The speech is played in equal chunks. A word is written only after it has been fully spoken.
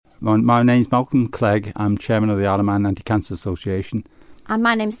My name's Malcolm Clegg. I'm chairman of the Isle of Man Anti-Cancer Association. And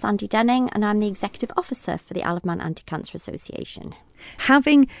my name's Sandy Denning, and I'm the executive officer for the Isle of Man Anti-Cancer Association.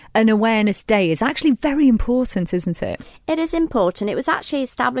 Having an awareness day is actually very important, isn't it? It is important. It was actually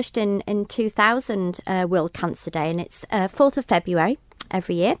established in 2000, World Cancer Day, and it's 4th of February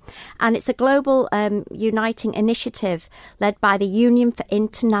every year. And it's a global uniting initiative led by the Union for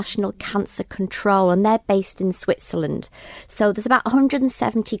International Cancer Control, and they're based in Switzerland. So there's about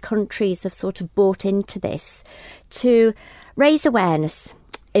 170 countries have sort of bought into this to raise awareness,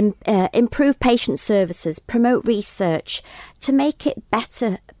 improve patient services, promote research, to make it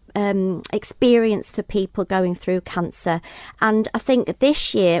better experience for people going through cancer. And I think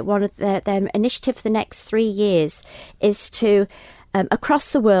this year, one of their initiative for the next 3 years is to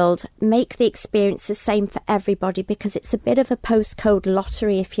across the world, make the experience the same for everybody, because it's a bit of a postcode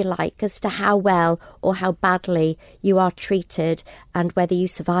lottery, if you like, as to how well or how badly you are treated and whether you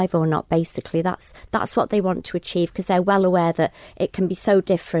survive or not. Basically, that's what they want to achieve, because they're well aware that it can be so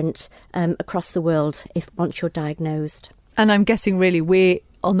different across the world if once you're diagnosed. And I'm guessing really we're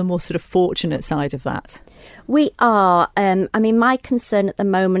on the more sort of fortunate side of that. We are. I mean, my concern at the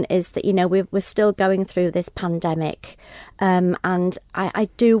moment is that, you know, we're still going through this pandemic, and I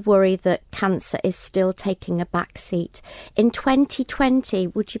do worry that cancer is still taking a back seat. In 2020,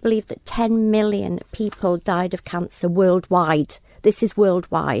 would you believe that 10 million people died of cancer worldwide? This is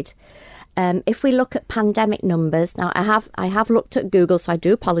worldwide. If we look at pandemic numbers, now I have looked at Google, so I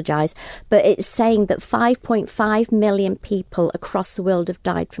do apologise, but it's saying that 5.5 million people across the world have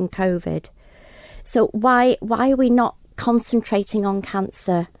died from COVID. So why are we not concentrating on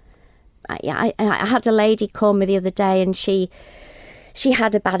cancer? I had a lady call me the other day, and she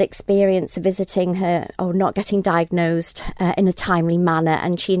had a bad experience visiting her, or not getting diagnosed in a timely manner,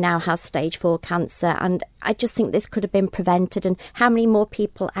 and she now has stage 4 cancer. And I just think this could have been prevented. And how many more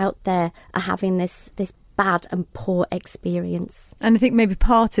people out there are having this bad and poor experience? And I think maybe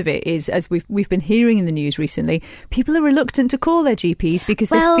part of it is, as we've been hearing in the news recently, people are reluctant to call their GPs because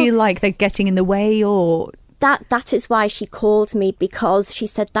they feel like they're getting in the way, or... That is why she called me, because she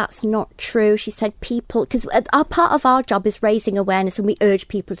said that's not true. She said people, because part of our job is raising awareness, and we urge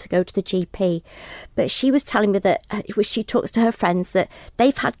people to go to the GP. But she was telling me that she talks to her friends that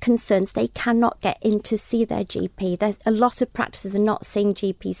they've had concerns they cannot get in to see their GP. There's a lot of practices are not seeing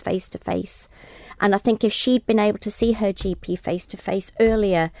GPs face to face. And I think if she'd been able to see her GP face to face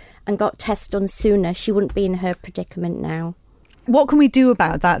earlier and got tests done sooner, she wouldn't be in her predicament now. What can we do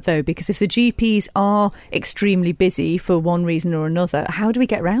about that, though? Because if the GPs are extremely busy for one reason or another, how do we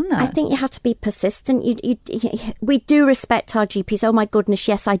get around that? I think you have to be persistent. We do respect our GPs. Oh, my goodness,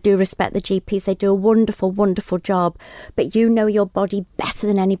 yes, I do respect the GPs. They do a wonderful, wonderful job. But you know your body better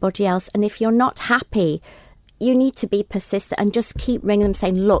than anybody else. And if you're not happy, you need to be persistent and just keep ringing them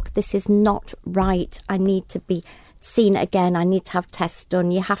saying, look, this is not right. I need to be seen again. I need to have tests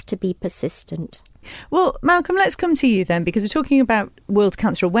done. You have to be persistent. Well, Malcolm, let's come to you then, because we're talking about World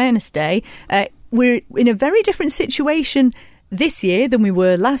Cancer Awareness Day. We're in a very different situation this year than we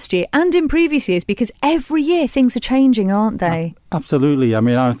were last year and in previous years, because every year things are changing, aren't they? Absolutely. I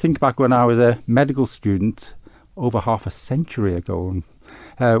mean, I think back when I was a medical student over half a century ago,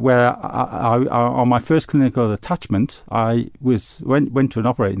 where I on my first clinical attachment, I went to an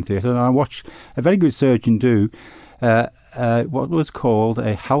operating theatre, and I watched a very good surgeon do what was called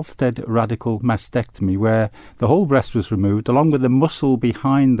a Halsted radical mastectomy, where the whole breast was removed along with the muscle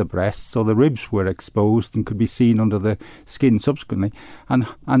behind the breast, so the ribs were exposed and could be seen under the skin subsequently,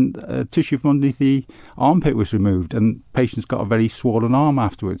 and tissue from underneath the armpit was removed, and patients got a very swollen arm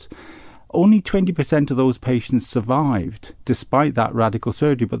afterwards. Only 20% of those patients survived despite that radical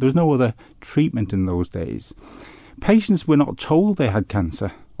surgery, but there was no other treatment in those days. Patients were not told they had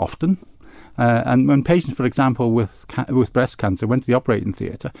cancer often. And when patients, for example, with breast cancer went to the operating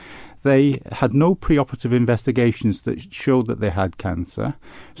theatre, they had no preoperative investigations that showed that they had cancer.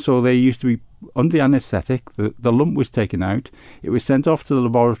 So they used to be under the anaesthetic, the lump was taken out, it was sent off to the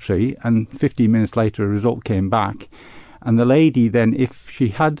laboratory, and 15 minutes later a result came back. And the lady then, if she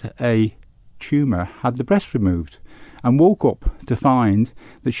had a tumour, had the breast removed and woke up to find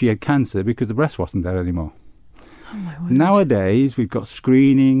that she had cancer because the breast wasn't there anymore. Oh, my word. Nowadays, we've got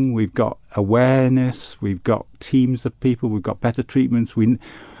screening, we've got awareness, we've got teams of people, we've got better treatments.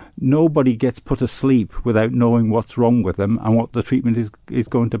 Nobody gets put to sleep without knowing what's wrong with them and what the treatment is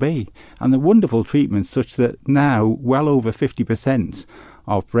going to be. And the wonderful treatments, such that now well over 50%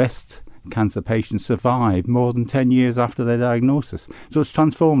 of breast cancer patients survive more than 10 years after their diagnosis. So it's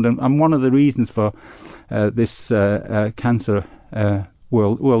transformed. And one of the reasons for this cancer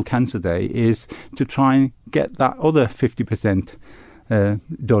World Cancer Day is to try and get that other 50%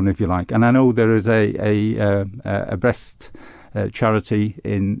 done, if you like. And I know there is a breast charity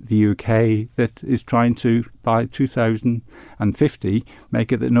in the UK that is trying to, by 2050,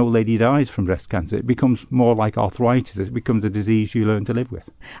 make it that no lady dies from breast cancer. It becomes more like arthritis. It becomes a disease you learn to live with.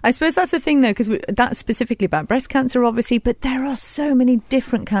 I suppose that's the thing, though, because that's specifically about breast cancer, obviously, but there are so many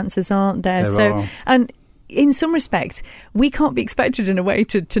different cancers, aren't there? There are. And in some respects, we can't be expected in a way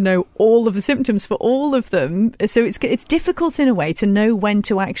to know all of the symptoms for all of them. So it's difficult in a way to know when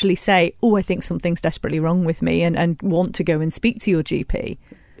to actually say, oh, I think something's desperately wrong with me, and want to go and speak to your GP.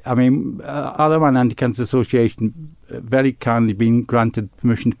 I mean, Isle of Man Anti-Cancer Association very kindly been granted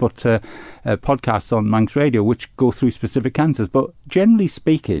permission to put podcasts on Manx Radio which go through specific cancers. But generally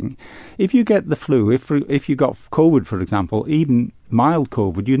speaking, if you get the flu, if you got COVID, for example, even mild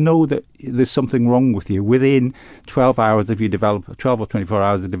COVID, you know that there's something wrong with you within 12 hours if you develop 12 or 24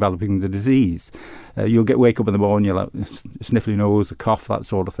 hours of developing the disease. You'll wake up in the morning, you'll have a sniffly nose, a cough, that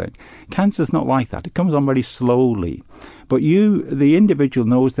sort of thing. Cancer's not like that. It comes on very slowly. But the individual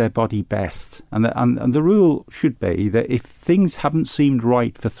knows their body best. And the rule should be that if things haven't seemed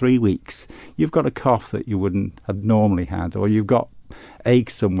right for 3 weeks, you've got a cough that you wouldn't have normally had, or you've got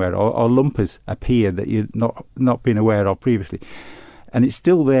aches somewhere, or lumpers appear that you've not been aware of previously, and it's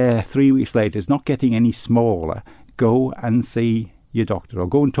still there 3 weeks later, it's not getting any smaller, go and see your doctor or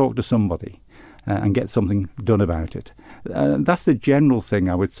go and talk to somebody and get something done about it. That's the general thing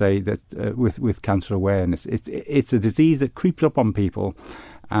I would say that with cancer awareness. It's a disease that creeps up on people,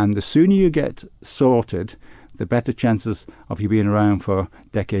 and the sooner you get sorted, the better chances of you being around for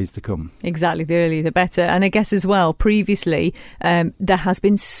decades to come. Exactly, the earlier the better. And I guess as well, previously, there has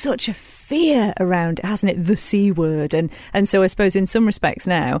been such a fear around, hasn't it, the C word. And so I suppose in some respects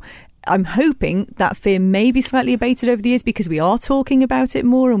now, I'm hoping that fear may be slightly abated over the years because we are talking about it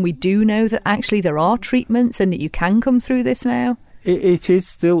more, and we do know that actually there are treatments and that you can come through this now. It is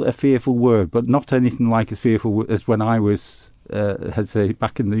still a fearful word, but not anything like as fearful as when I was as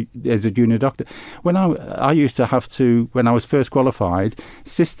a junior doctor. When I used to have to, when I was first qualified,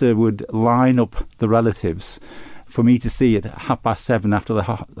 sister would line up the relatives for me to see at 7:30 after the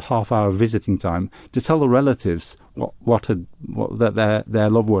half-hour visiting time to tell the relatives that their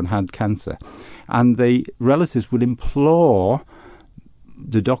loved one had cancer, and the relatives would implore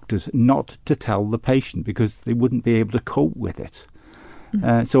the doctors not to tell the patient because they wouldn't be able to cope with it.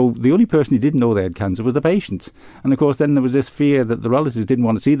 So the only person who didn't know they had cancer was the patient. And of course then there was this fear that the relatives didn't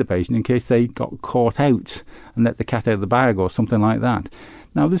want to see the patient in case they got caught out and let the cat out of the bag or something like that.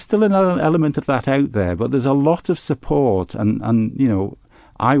 Now there's still another element of that out there, but there's a lot of support, and you know,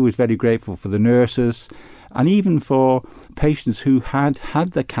 I was very grateful for the nurses and even for patients who had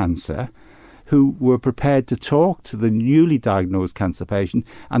the cancer, who were prepared to talk to the newly diagnosed cancer patient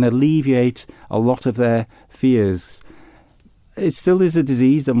and alleviate a lot of their fears. It still is a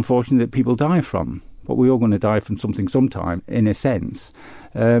disease, unfortunately, that people die from. But we're all going to die from something sometime, in a sense.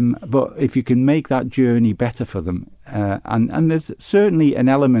 But if you can make that journey better for them, and there's certainly an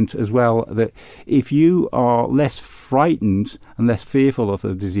element as well that if you are less frightened and less fearful of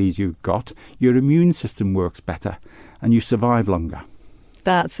the disease you've got, your immune system works better and you survive longer.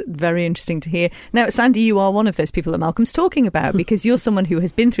 That's very interesting to hear. Now, Sandy, you are one of those people that Malcolm's talking about because you're someone who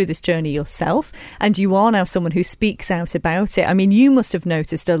has been through this journey yourself, and you are now someone who speaks out about it. I mean, you must have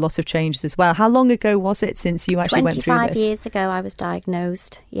noticed a lot of changes as well. How long ago was it since you actually went through this? 25 years ago I was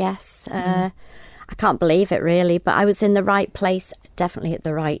diagnosed, yes. I can't believe it, really, but I was in the right place, definitely at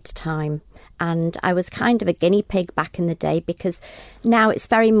the right time. And I was kind of a guinea pig back in the day, because now it's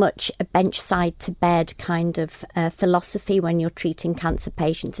very much a bench side to bed kind of philosophy when you're treating cancer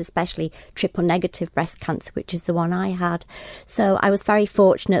patients, especially triple negative breast cancer, which is the one I had. So I was very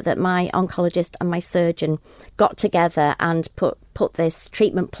fortunate that my oncologist and my surgeon got together and put this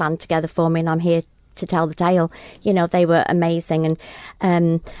treatment plan together for me, and I'm here to tell the tale. You know, they were amazing.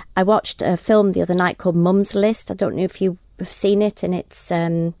 And I watched a film the other night called Mum's List. I don't know if you've seen it, and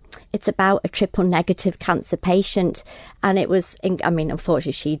it's about a triple negative cancer patient, and it was, I mean,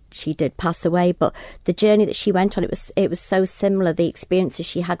 unfortunately she did pass away, but the journey that she went on, it was so similar, the experiences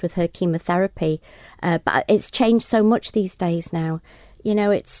she had with her chemotherapy, but it's changed so much these days now. You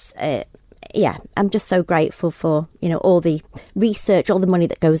know, it's I'm just so grateful for, you know, all the research, all the money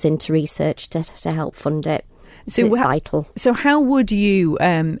that goes into research to help fund it. So it's vital. So how would you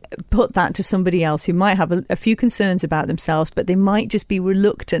put that to somebody else who might have a few concerns about themselves, but they might just be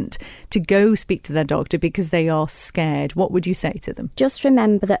reluctant to go speak to their doctor because they are scared? What would you say to them? Just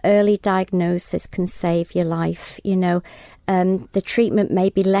remember that early diagnosis can save your life. You know, the treatment may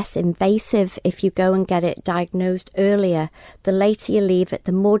be less invasive if you go and get it diagnosed earlier. The later you leave it,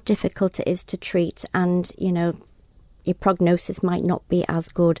 the more difficult it is to treat, and, you know, your prognosis might not be as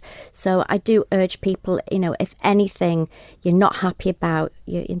good. So I do urge people, if anything you're not happy about,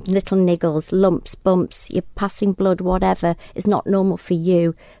 your little niggles, lumps, bumps, you're passing blood, whatever is not normal for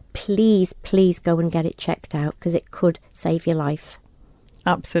you, please go and get it checked out, because it could save your life.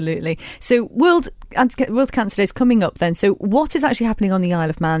 Absolutely. So World Cancer Day is coming up then. So what is actually happening on the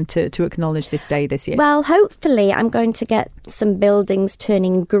Isle of Man to acknowledge this day this year? Well, hopefully I'm going to get some buildings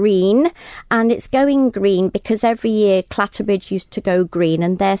turning green, and it's going green because every year Clatterbridge used to go green,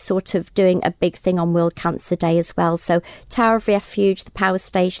 and they're sort of doing a big thing on World Cancer Day as well. So Tower of Refuge, the power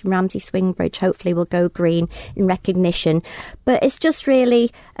station, Ramsey Swing Bridge hopefully will go green in recognition. But it's just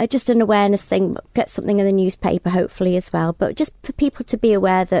really just an awareness thing. Get something in the newspaper hopefully as well, but just for people to be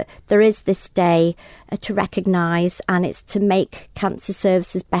aware that there is this day to recognise, and it's to make cancer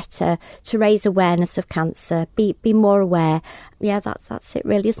services better, to raise awareness of cancer, be more aware. Yeah, that's it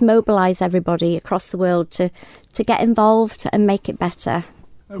really. Just mobilise everybody across the world to get involved and make it better.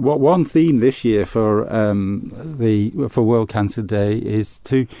 One theme this year for World Cancer Day is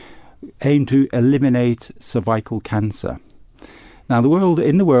to aim to eliminate cervical cancer. Now,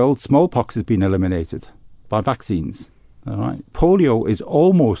 in the world, smallpox has been eliminated by vaccines. All right. Polio is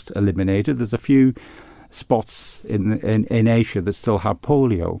almost eliminated. There's a few spots in Asia that still have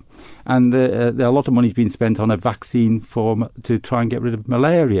polio, and a lot of money's been spent on a vaccine to try and get rid of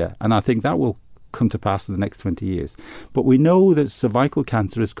malaria, and I think that will come to pass in the next 20 years. But we know that cervical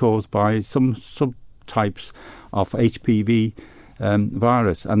cancer is caused by some subtypes of HPV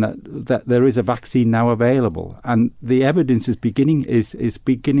virus, and that there is a vaccine now available, and the evidence is beginning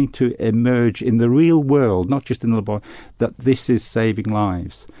to emerge in the real world, not just in the laboratory, that this is saving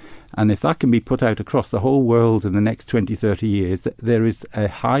lives. And if that can be put out across the whole world in the next 20-30 years, there is a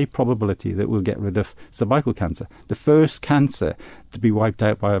high probability that we'll get rid of cervical cancer, the first cancer to be wiped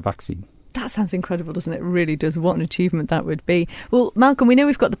out by a vaccine. That sounds incredible, doesn't it? It really does. What an achievement that would be. Well, Malcolm, we know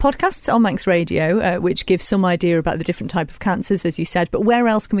we've got the podcasts on Manx Radio, which gives some idea about the different type of cancers, as you said. But where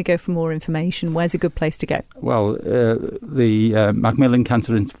else can we go for more information? Where's a good place to go? Well, the Macmillan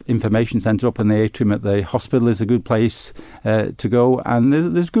Cancer Information Centre up in the atrium at the hospital is a good place to go. And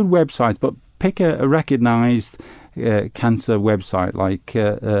there's good websites, but pick a recognised cancer website like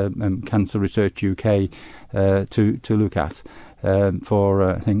Cancer Research UK to look at. For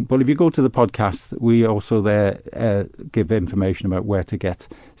a thing. But if you go to the podcast, we also there give information about where to get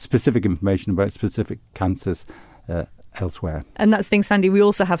specific information about specific cancers elsewhere. And that's the thing, Sandy, we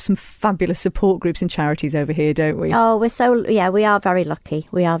also have some fabulous support groups and charities over here, don't we? Oh, we are very lucky.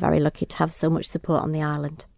 We are very lucky to have so much support on the island.